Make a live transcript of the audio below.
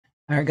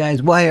Alright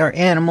guys, why are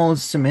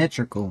animals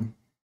symmetrical?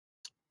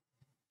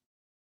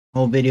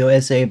 Whole video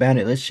essay about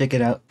it, let's check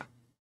it out.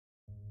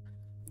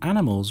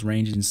 Animals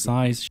range in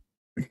size.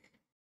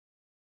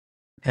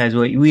 Guys,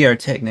 we are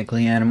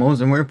technically animals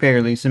and we're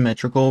fairly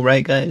symmetrical,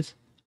 right guys?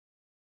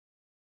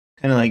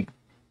 Kind of like,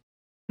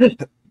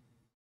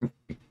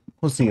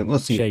 we'll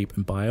see. Shape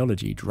and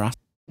biology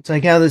drastically. It's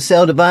like how the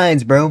cell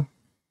divides, bro.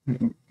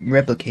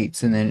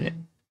 Replicates and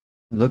then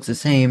it looks the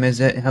same as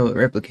how it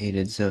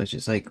replicated, so it's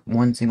just like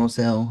one single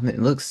cell. It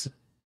looks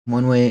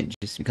one way, it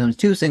just becomes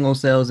two single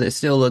cells that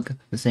still look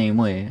the same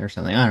way or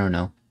something, I don't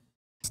know.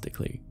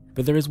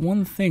 But there is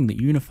one thing that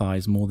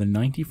unifies more than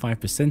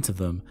 95% of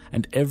them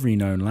and every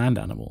known land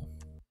animal.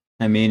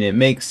 I mean, it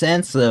makes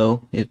sense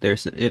though, if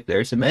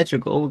they're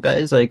symmetrical,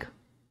 guys. Like,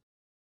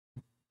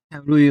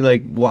 how do we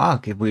like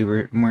walk if we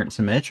weren't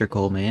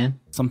symmetrical, man?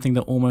 Something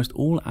that almost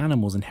all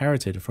animals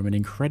inherited from an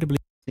incredibly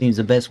Seems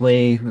the best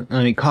way.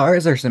 I mean,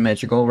 cars are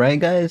symmetrical, right,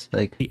 guys?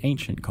 Like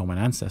ancient common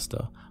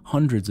ancestor,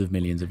 hundreds of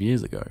millions of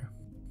years ago.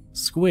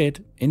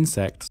 Squid,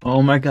 insects,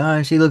 oh my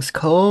gosh, he looks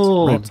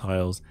cold.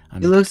 reptiles,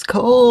 and he looks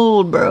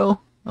cold, bro.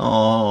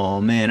 Oh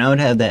man, I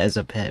would have that as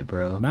a pet,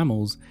 bro.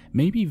 mammals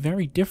may be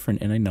very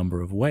different in a number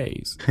of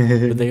ways,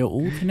 but they are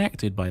all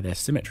connected by their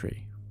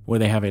symmetry, where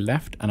they have a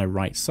left and a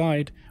right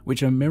side,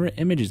 which are mirror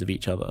images of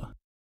each other.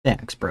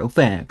 Facts, bro,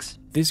 facts.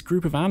 This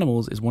group of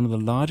animals is one of the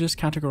largest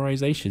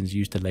categorizations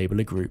used to label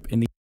a group in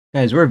the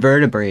Guys, we're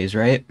vertebrates,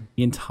 right?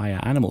 entire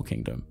animal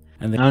kingdom,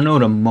 and I don't know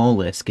what a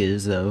mollusk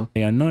is, though.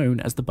 they are known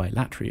as the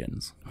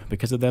bilaterians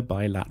because of their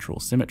bilateral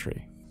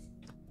symmetry.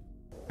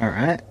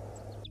 Alright.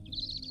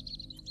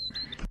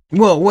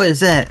 Whoa, what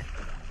is that?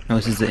 Oh,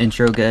 this is the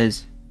intro,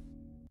 guys.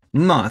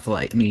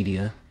 Mothlight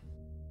media.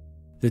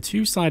 The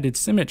two-sided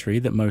symmetry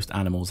that most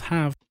animals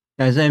have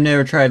Guys, I've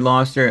never tried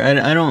lobster.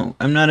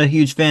 I'm not a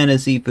huge fan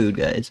of seafood,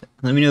 guys.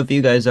 Let me know if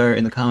you guys are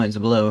in the comments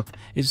below.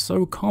 is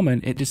so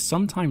common it is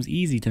sometimes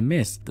easy to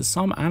miss that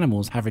some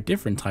animals have a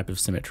different type of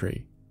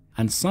symmetry,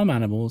 and some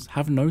animals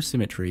have no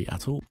symmetry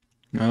at all.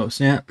 Oh,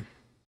 snap.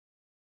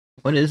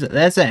 What is it?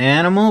 That's an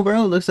animal,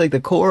 bro? It looks like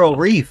the coral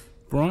reef.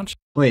 Branching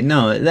Wait,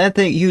 no, that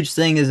huge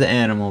thing is an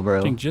animal,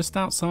 bro. just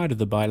outside of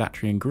the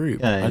bilaterian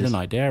group are the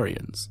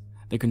cnidarians.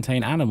 They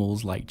contain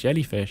animals like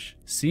jellyfish,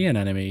 sea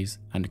anemones,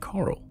 and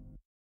coral.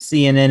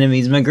 Sea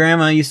anemones. My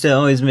grandma used to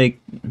always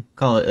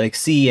call it like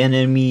sea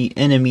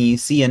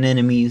enemies, sea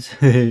anemones.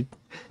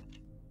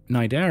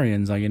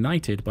 Cnidarians are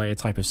united by a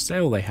type of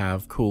cell they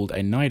have called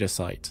a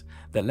cnidocyte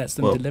that lets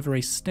them deliver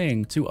a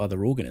sting to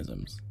other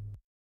organisms.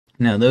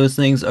 Now those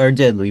things are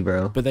deadly,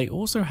 bro. But they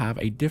also have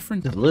a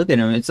different Look at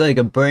them. It's like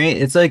a brain.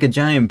 It's like a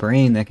giant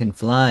brain that can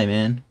fly,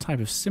 man. type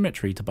of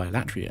symmetry to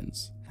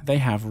bilaterians. They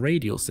have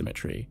radial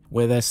symmetry,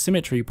 where their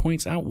symmetry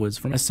points outwards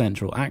from a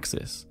central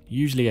axis,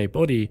 usually a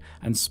body,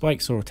 and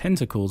spikes or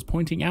tentacles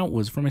pointing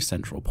outwards from a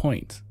central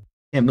point.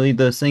 Can't believe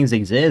those things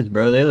exist,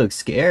 bro. They look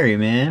scary,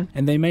 man.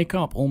 And they make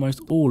up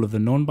almost all of the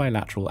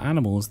non-bilateral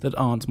animals that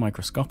aren't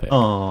microscopic.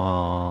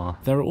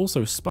 Aww. There are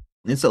also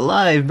It's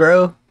alive,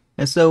 bro.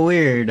 That's so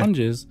weird.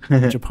 sponges,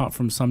 which apart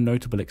from some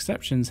notable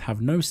exceptions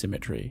have no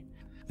symmetry.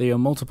 They are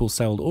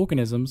multiple-celled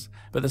organisms,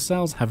 but the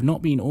cells have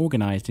not been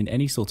organized in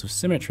any sort of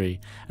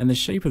symmetry, and the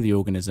shape of the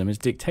organism is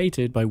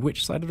dictated by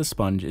which side of the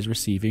sponge is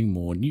receiving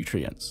more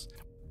nutrients.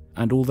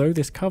 And although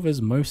this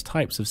covers most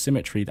types of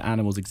symmetry that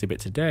animals exhibit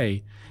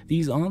today,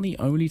 these aren't the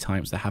only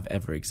types that have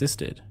ever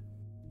existed.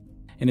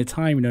 In a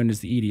time known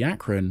as the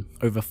Ediacaran,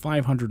 over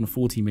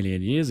 540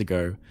 million years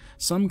ago,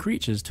 some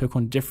creatures took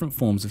on different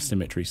forms of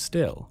symmetry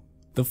still.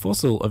 The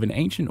fossil of an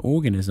ancient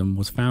organism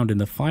was found in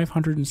the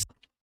 500.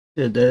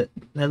 Dude, that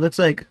looks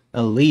like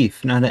a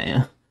leaf, not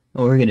an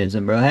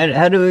organism, bro.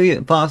 How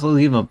do fossils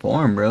even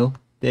form, bro?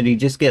 Did he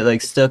just get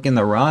like stuck in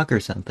the rock or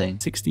something?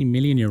 60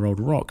 million year old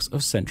rocks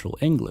of central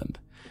England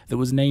that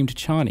was named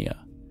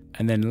Charnia,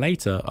 and then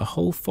later a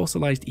whole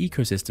fossilized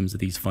ecosystems of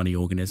these funny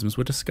organisms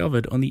were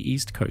discovered on the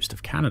east coast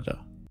of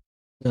Canada.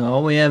 So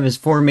all we have is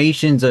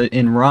formations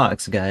in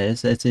rocks,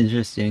 guys. That's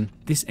interesting.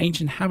 This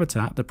ancient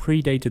habitat that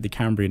predated the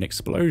Cambrian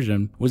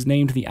explosion was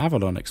named the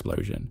Avalon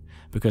explosion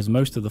because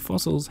most of the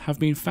fossils have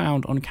been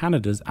found on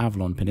Canada's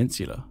Avalon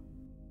Peninsula.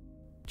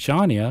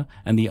 Charnia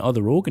and the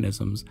other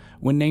organisms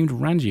were named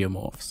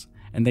rangiomorphs,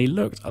 and they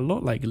looked a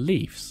lot like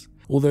leaves,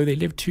 although they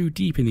lived too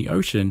deep in the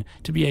ocean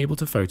to be able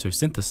to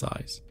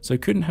photosynthesize, so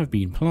couldn't have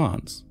been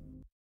plants.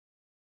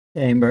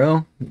 Dang,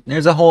 bro.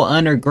 There's a whole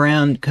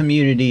underground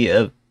community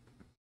of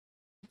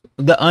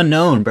the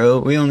unknown, bro.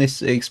 We only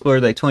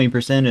explored like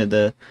 20% of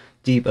the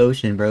deep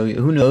ocean, bro.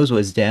 Who knows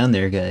what's down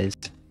there, guys?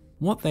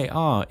 What they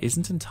are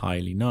isn't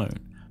entirely known,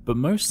 but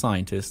most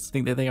scientists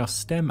think that they are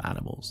stem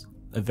animals,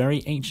 a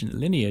very ancient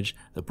lineage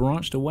that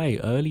branched away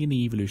early in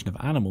the evolution of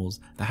animals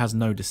that has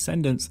no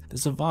descendants that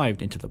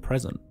survived into the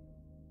present.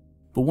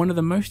 But one of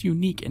the most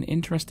unique and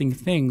interesting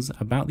things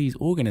about these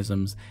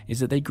organisms is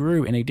that they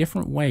grew in a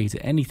different way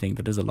to anything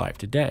that is alive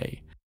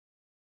today.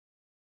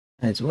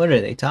 What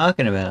are they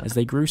talking about? As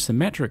they grew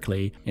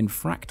symmetrically in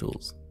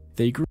fractals.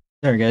 They grew.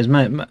 Sorry, guys.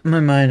 My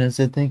mind is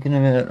thinking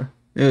about.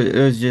 It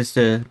was just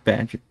a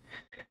bad.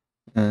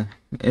 Uh,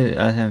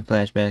 I have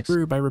flashbacks.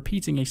 Grew by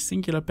repeating a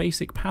singular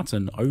basic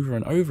pattern over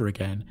and over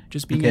again,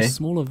 just being a Okay.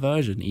 smaller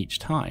version each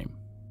time.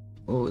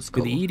 Oh, it's But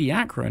cool. the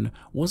Ediacaran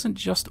wasn't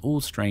just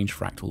all strange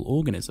fractal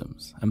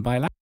organisms, and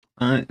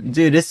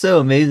Dude, it's so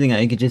amazing how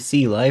you could just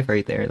see life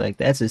right there. Like,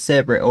 that's a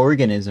separate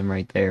organism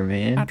right there,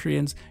 man.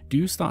 bilatrians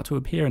do start to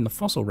appear in the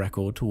fossil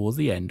record towards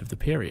the end of the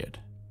period.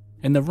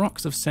 In the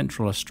rocks of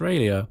Central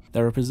Australia,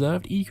 there are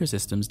preserved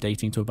ecosystems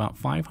dating to about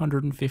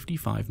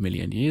 555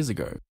 million years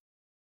ago.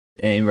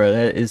 Dang, bro,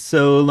 that is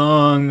so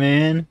long,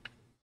 man.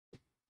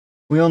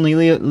 We only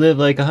live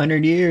like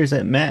 100 years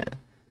at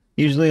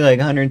usually like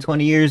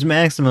 120 years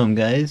maximum,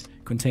 guys.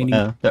 Containing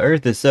Wow, the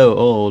Earth is so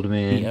old, the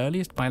man.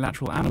 earliest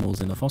bilateral animals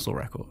in the fossil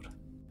record.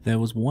 There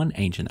was one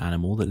ancient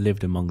animal that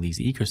lived among these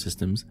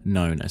ecosystems,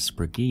 known as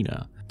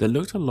Spragina, that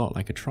looked a lot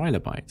like a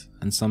trilobite,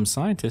 and some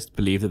scientists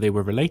believe that they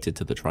were related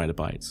to the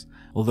trilobites,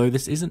 although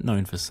this isn't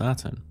known for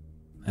certain.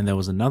 And there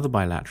was another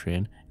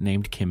bilatrian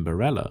named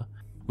Kimberella,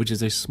 which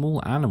is a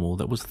small animal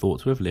that was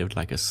thought to have lived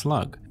like a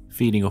slug,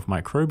 feeding off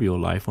microbial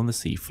life on the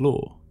sea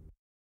floor.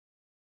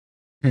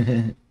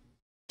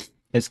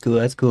 That's cool,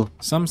 that's cool.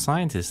 Some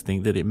scientists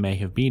think that it may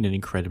have been an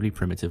incredibly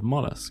primitive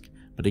mollusk,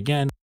 but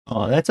again,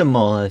 Oh, that's a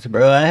mollusk,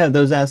 bro. I have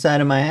those outside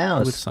of my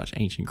house. with such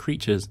ancient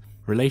creatures,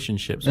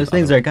 relationships Those with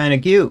things other are kind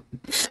of cute.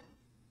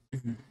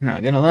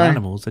 Not gonna lie.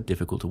 animals are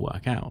difficult to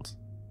work out.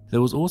 There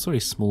was also a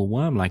small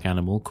worm-like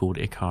animal called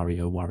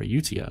Icario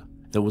warriutia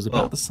that was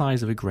about the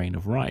size of a grain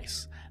of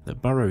rice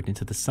that burrowed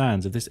into the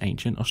sands of this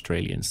ancient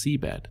Australian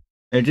seabed.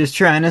 They're just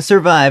trying to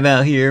survive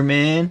out here,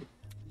 man.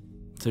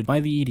 So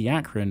by the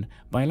Ediacaran,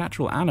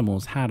 bilateral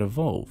animals had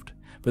evolved,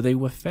 but they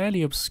were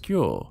fairly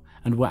obscure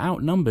and were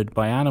outnumbered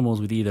by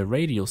animals with either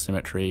radial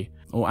symmetry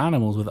or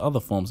animals with other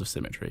forms of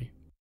symmetry.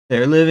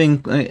 They're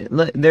living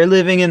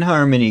in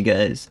harmony,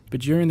 guys. But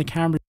during the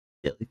Cambrian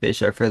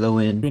Jellyfish are for the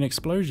win.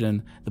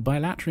 explosion, the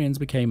bilatrians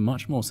became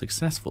much more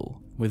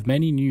successful, with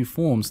many new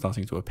forms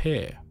starting to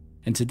appear.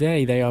 And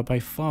today they are by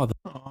far the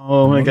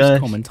Oh my most gosh,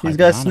 common type he's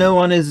got of snow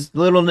animal. on his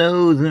little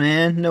nose,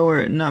 man.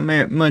 Nowhere, not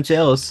much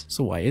else.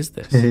 So why is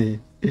this?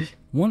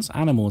 Once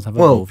animals have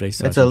Whoa, evolved a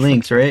certain that's a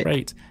lynx, right?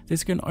 trait,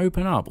 this can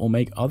open up or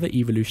make other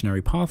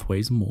evolutionary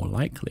pathways more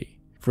likely.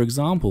 For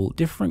example,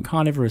 different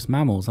carnivorous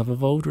mammals have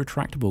evolved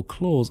retractable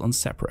claws on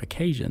separate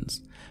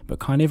occasions, but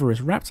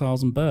carnivorous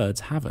reptiles and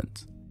birds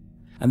haven't.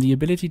 And the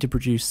ability to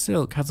produce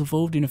silk has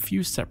evolved in a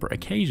few separate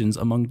occasions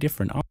among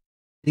different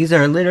These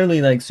are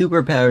literally like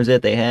superpowers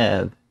that they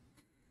have.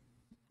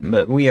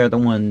 But we are the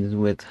ones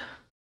with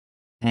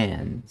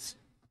hands.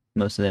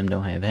 Most of them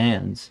don't have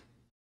hands.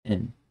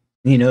 And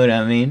you know what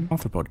I mean?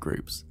 arthropod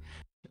groups.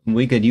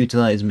 We could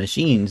utilize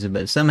machines,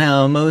 but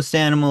somehow most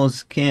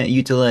animals can't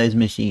utilize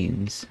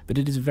machines. But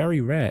it is very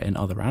rare in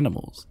other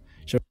animals.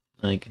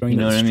 Like, Showing you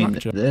know that what I mean?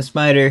 structure- The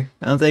spider,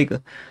 I don't think,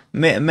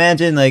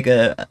 imagine like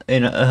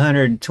in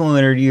 100,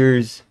 200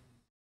 years,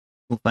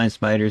 we'll find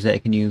spiders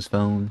that can use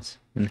phones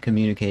and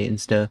communicate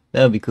and stuff.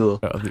 That would be cool.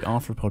 Of the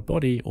arthropod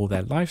body or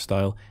their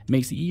lifestyle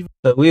makes it even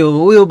But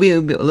we'll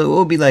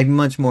be like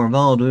much more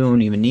evolved. We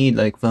won't even need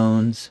like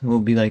phones. We'll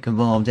be like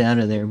evolved out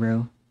of there,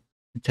 bro.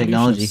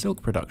 Technology.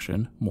 silk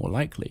production more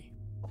likely.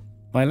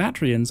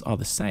 Bilatrians are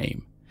the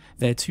same.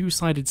 Their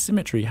two-sided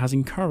symmetry has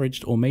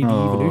encouraged or made the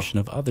evolution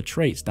of other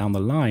traits down the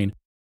line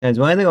That's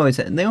why they always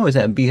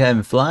have be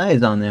having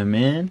flies on them,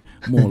 man.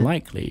 more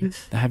likely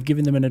that have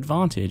given them an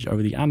advantage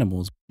over the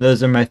animals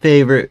Those are my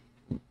favorite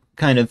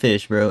kind of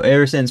fish, bro.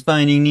 Ever since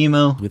Finding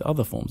Nemo. with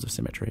other forms of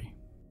symmetry.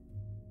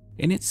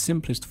 In its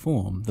simplest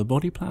form, the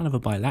body plan of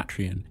a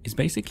bilatrian is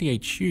basically a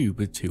tube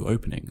with two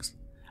openings,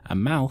 a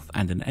mouth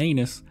and an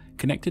anus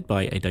connected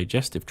by a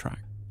digestive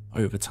tract.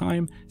 Over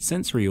time,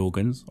 sensory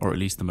organs, or at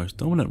least the most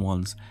dominant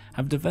ones,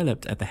 have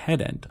developed at the head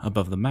end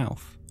above the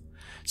mouth.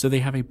 So they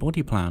have a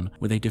body plan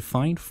with a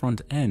defined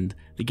front end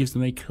that gives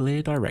them a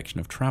clear direction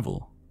of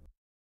travel.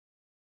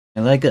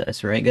 Like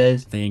us, right,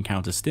 guys? They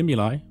encounter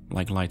stimuli,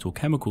 like light or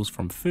chemicals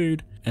from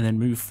food, and then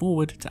move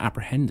forward to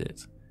apprehend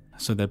it.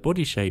 So their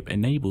body shape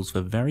enables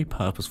for very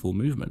purposeful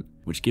movement,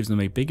 which gives them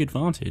a big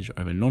advantage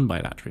over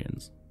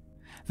non-bilatrians,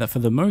 that for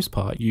the most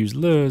part use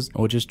lures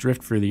or just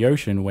drift through the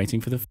ocean waiting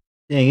for the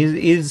Dang,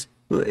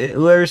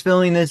 whoever's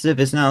filming this, if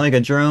it's not like a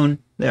drone,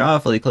 they're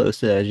awfully close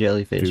to that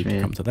jellyfish, food to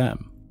man. come to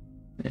them.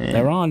 Yeah.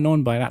 There are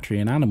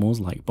non-bilatrian animals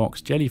like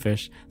box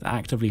jellyfish that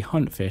actively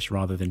hunt fish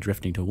rather than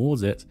drifting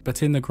towards it,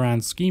 but in the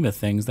grand scheme of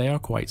things they are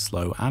quite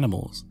slow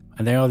animals,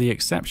 and they are the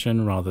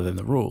exception rather than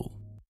the rule.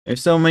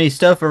 There's so many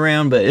stuff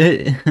around, but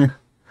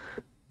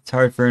it's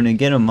hard for them to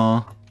get them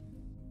all.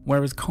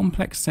 Whereas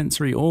complex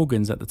sensory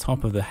organs at the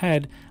top of the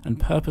head and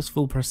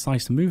purposeful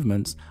precise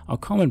movements are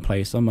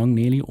commonplace among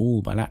nearly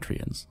all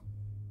bilatrians.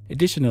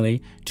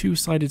 Additionally,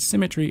 two-sided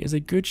symmetry is a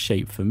good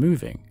shape for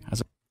moving,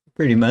 as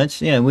Pretty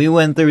much, yeah. We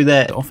went through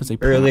that it offers a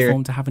earlier.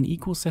 platform to have an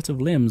equal set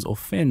of limbs or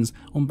fins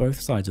on both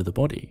sides of the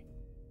body.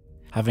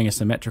 Having a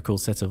symmetrical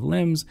set of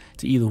limbs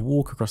to either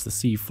walk across the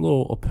sea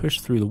floor or push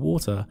through the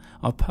water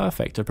are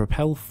perfect to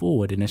propel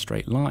forward in a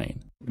straight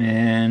line.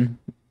 Man,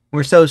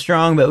 we're so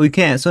strong, but we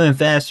can't swim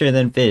faster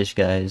than fish,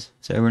 guys.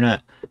 So we're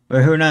not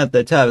at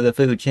the top of the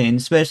food chain,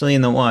 especially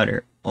in the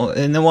water.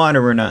 In the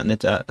water, we're not in the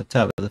top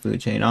of the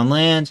food chain. On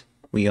land,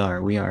 we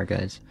are,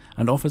 guys.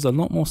 And offers a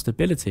lot more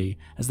stability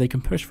as they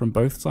can push from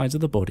both sides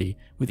of the body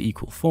with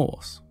equal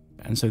force.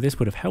 And so this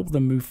would have helped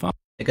them move That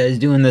guy's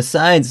doing the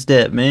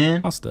sidestep,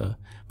 man. faster,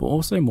 but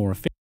also more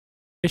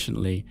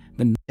efficiently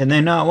than Can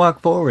they not walk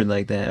forward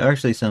like that?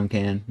 Actually, some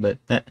can, but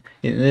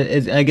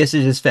I guess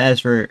it's just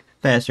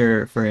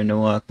faster for him to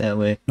walk that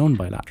way.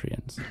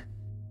 non-bilaterians.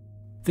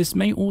 This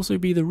may also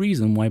be the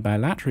reason why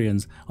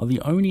bilaterians are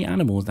the only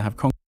animals that have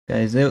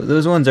Guys,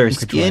 those ones are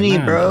skinny,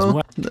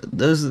 bro.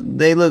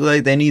 They look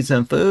like they need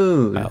some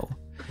food. well,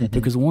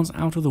 because once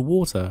out of the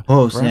water,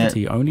 Oh,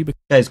 gravity snap. only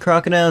Guys,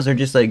 crocodiles are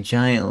just like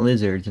giant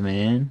lizards,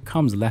 man.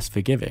 becomes less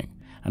forgiving,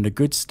 and a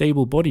good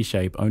stable body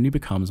shape only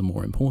becomes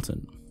more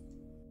important.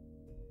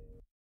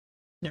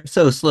 They're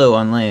so slow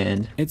on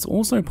land. It's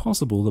also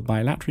possible that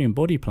bilaterian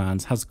body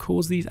plans has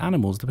caused these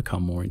animals to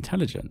become more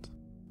intelligent.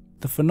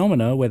 The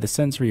phenomena where the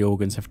sensory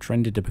organs have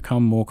trended to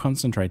become more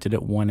concentrated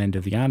at one end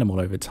of the animal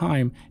over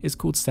time is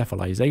called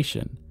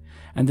cephalization,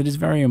 and it is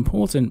very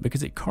important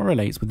because it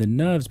correlates with the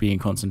nerves being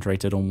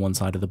concentrated on one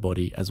side of the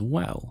body as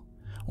well,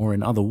 or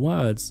in other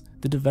words,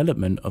 the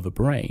development of a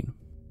brain.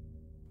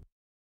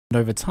 And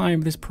over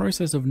time, this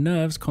process of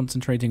nerves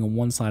concentrating on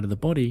one side of the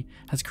body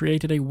has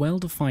created a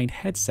well-defined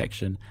head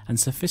section and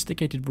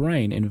sophisticated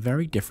brain in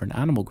very different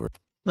animal groups.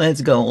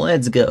 Let's go,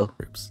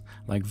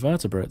 Like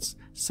vertebrates,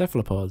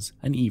 cephalopods,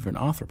 and even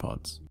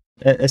arthropods.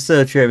 That's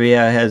so trippy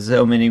how it has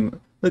so many...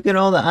 Look at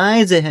all the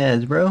eyes it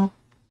has, bro.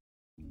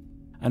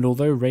 And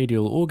although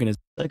radial organisms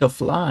Like a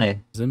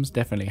fly.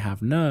 definitely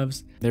have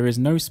nerves, there is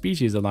no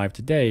species alive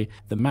today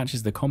that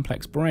matches the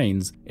complex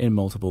brains in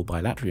multiple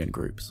bilaterian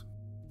groups.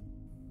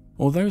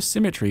 Although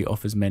symmetry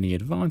offers many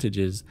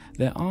advantages,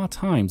 there are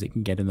times it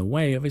can get in the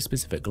way of a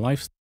specific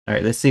lifestyle.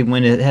 Alright, let's see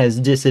when it has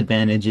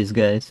disadvantages,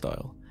 guys.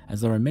 As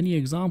there are many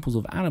examples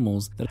of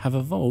animals that have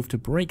evolved to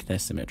break their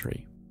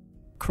symmetry.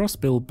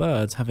 Crossbill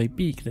birds have a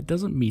beak that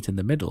doesn't meet in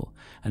the middle,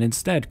 and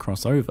instead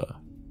cross over.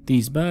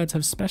 These birds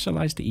have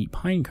specialized to eat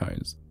pine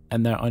cones,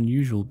 and their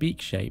unusual beak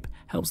shape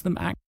helps them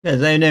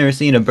Guys, I've never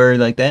seen a bird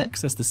like that.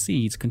 access the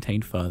seeds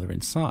contained further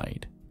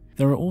inside.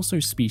 There are also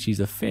species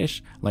of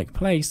fish, like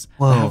plaice,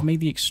 Whoa. that have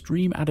made the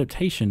extreme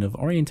adaptation of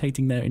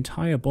orientating their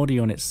entire body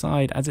on its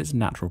side as its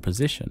natural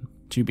position,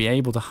 to be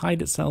able to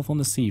hide itself on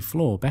the sea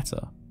floor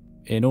better.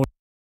 In order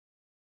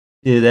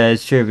Dude, that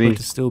is to trippy.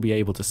 still be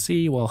able to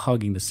see while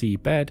hugging the sea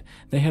bed,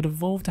 they had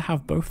evolved to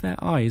have both their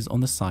eyes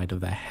on the side of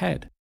their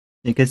head.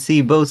 You could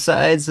see both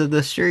sides of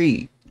the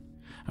street.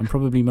 And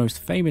probably most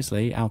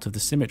famously out of the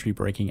symmetry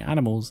breaking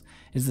animals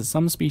is that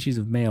some species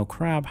of male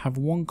crab have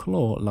one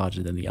claw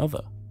larger than the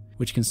other,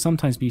 which can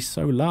sometimes be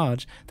so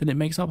large that it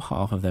makes up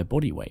half of their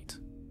body weight.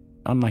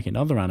 Unlike in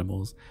other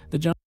animals,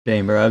 the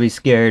Dang, bro, I'd be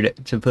scared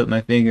to put my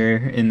finger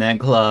in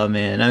that claw,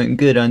 man. I'm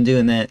good on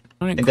doing that.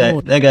 giant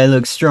claw That guy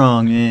looks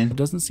strong, man.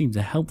 doesn't seem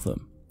to help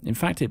them. In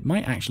fact, it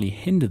might actually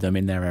hinder them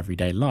in their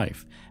everyday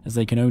life, as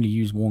they can only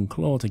use one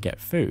claw to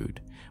get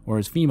food,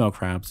 whereas female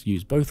crabs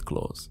use both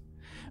claws.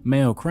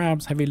 Male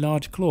crabs have a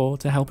large claw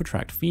to help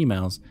attract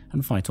females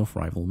and fight off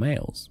rival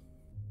males.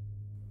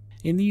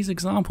 In these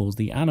examples,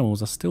 the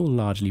animals are still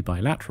largely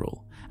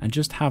bilateral, and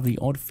just have the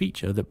odd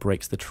feature that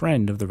breaks the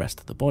trend of the rest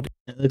of the body.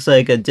 It looks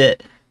like a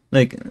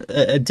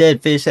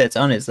dead fish that's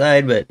on its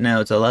side, but now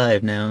it's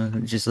alive now.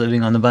 Just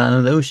living on the bottom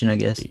of the ocean, I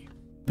guess. But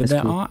That's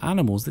there cool. are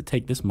animals that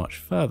take this much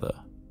further.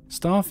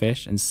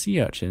 Starfish and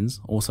sea urchins,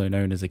 also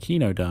known as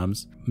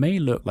echinoderms, may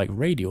look like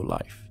radial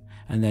life,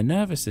 and their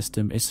nervous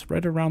system is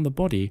spread around the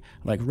body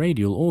like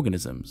radial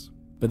organisms,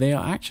 but they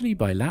are actually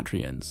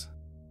bilaterians.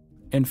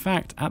 In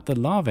fact, at the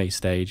larvae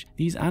stage,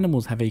 these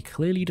animals have a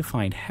clearly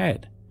defined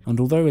head, and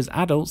although as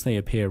adults they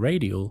appear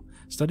radial,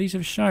 studies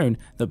have shown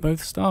that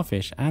both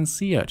starfish and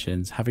sea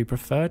urchins have a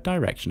preferred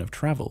direction of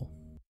travel.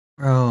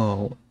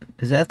 Bro,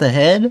 is that the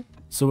head?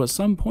 So at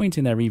some point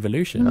in their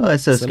evolution, Oh,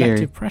 that's so selective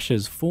scary.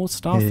 pressures forced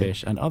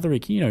starfish and other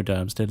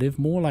echinoderms to live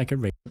more like a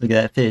Look at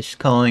that fish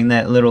calling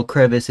that little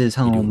crevice his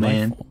radial home, life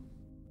man. form.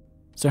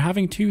 So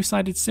having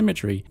two-sided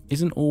symmetry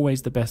isn't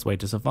always the best way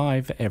to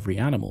survive for every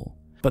animal,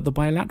 but the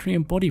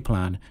bilaterian body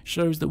plan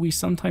shows that we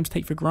sometimes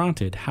take for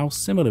granted how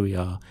similar we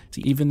are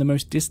to even the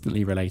most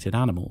distantly related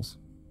animals.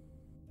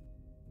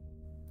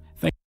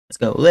 Let's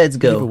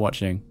Thank you for go.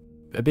 watching.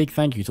 A big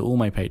thank you to all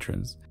my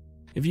patrons.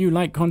 If you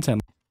like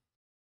content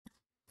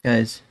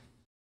Guys,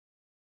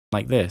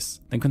 like this,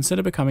 then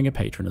consider becoming a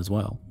patron as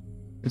well.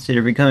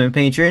 consider becoming a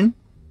patron.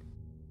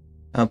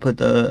 I'll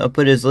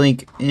put his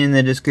link in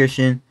the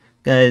description.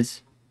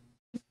 Guys,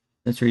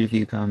 let's read a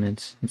few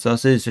comments. It's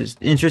also just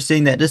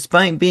interesting that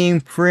despite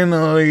being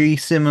primarily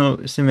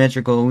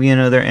symmetrical,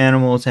 their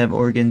animals have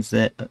organs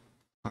that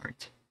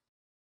aren't.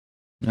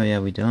 Oh yeah,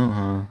 we don't,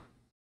 huh?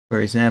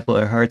 For example,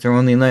 our hearts are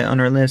only light on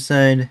our left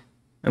side.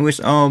 I wish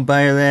all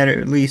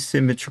bilaterally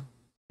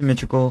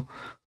symmetrical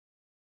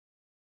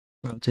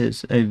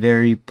relatives a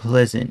very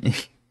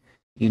pleasant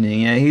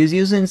evening. Yeah, he was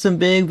using some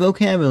big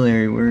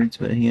vocabulary words,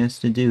 but he has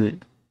to do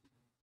it.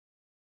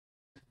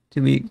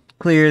 To be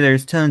clear,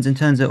 there's tons and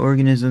tons of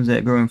organisms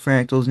that grow in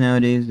fractals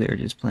nowadays. They're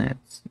just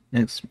plants.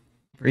 Next,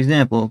 for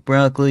example,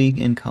 broccoli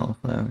and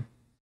cauliflower.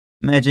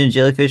 Imagine a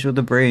jellyfish with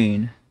a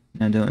brain.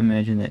 Now don't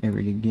imagine that ever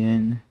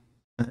again.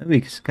 That'd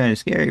be kind of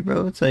scary,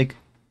 bro. It's like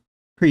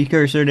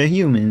precursor to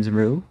humans,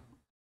 bro.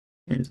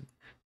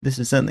 This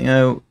is something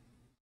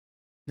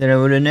that I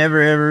would have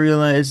never ever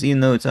realized, even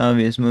though it's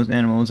obvious most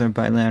animals are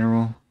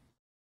bilateral.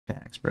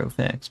 Facts, bro,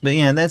 facts. But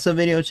yeah, that's the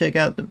video. Check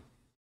out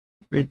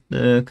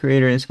the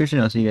creator and description.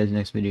 I'll see you guys in the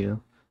next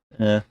video.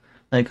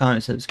 Like,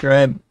 comment,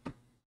 subscribe.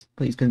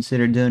 Please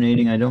consider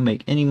donating. I don't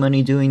make any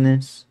money doing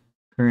this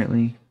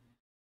currently.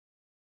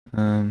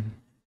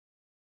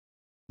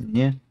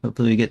 Yeah,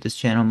 hopefully we get this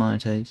channel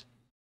monetized.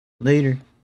 Later.